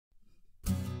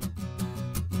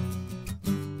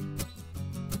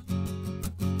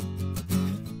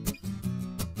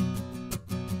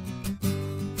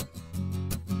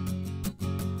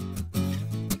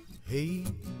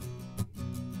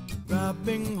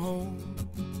grabbing hold.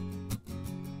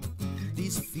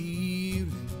 These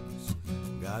feelings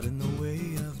got in the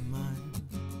way of mine.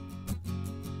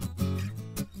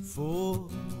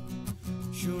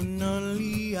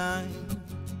 Fortunately, I'm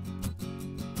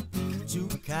too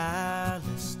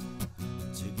callous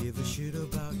to give a shit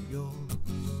about yours.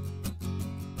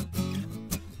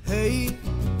 Hey,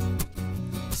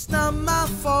 it's not my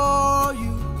fault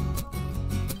you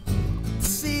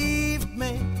deceived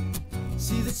me.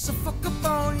 See, that's a fuck up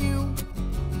on you.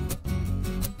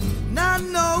 And I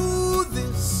know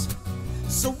this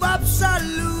so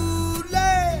absolutely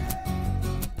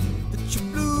that you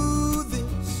blew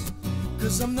this,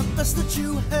 'cause I'm the best that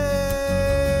you had.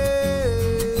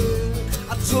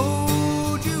 I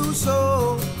told you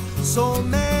so, so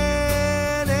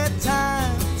many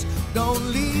times.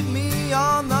 Don't leave me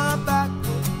on the back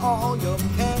of all your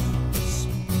cats.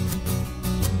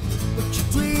 But you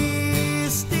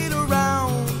twisted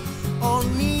around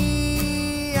on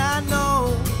me, I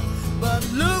know. But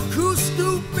look who's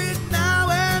stupid now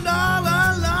and all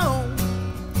alone.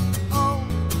 Oh,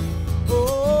 oh,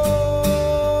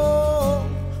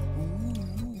 ooh.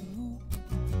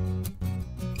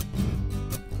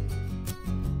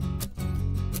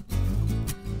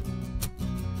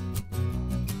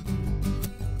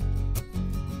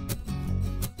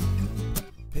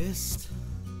 Pissed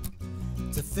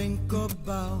to think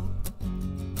about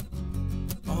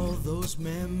all those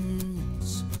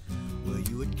memories where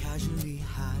you would casually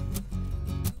hide.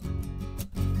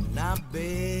 And I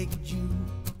begged you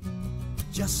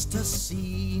just to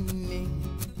see me.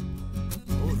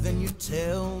 Oh, then you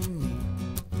tell me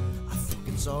I think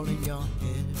it's all in your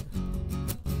head.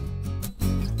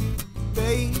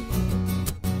 Babe,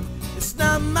 it's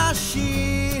not my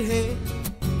shit,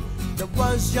 that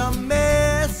was your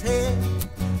mess head.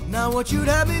 Now what you'd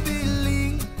have me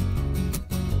believe,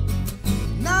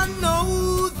 and I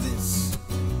know this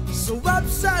so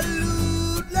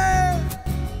absolutely that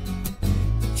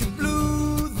you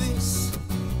blew this,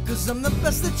 'cause I'm the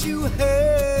best that you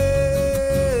had.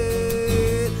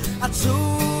 I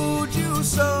told you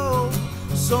so,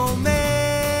 so many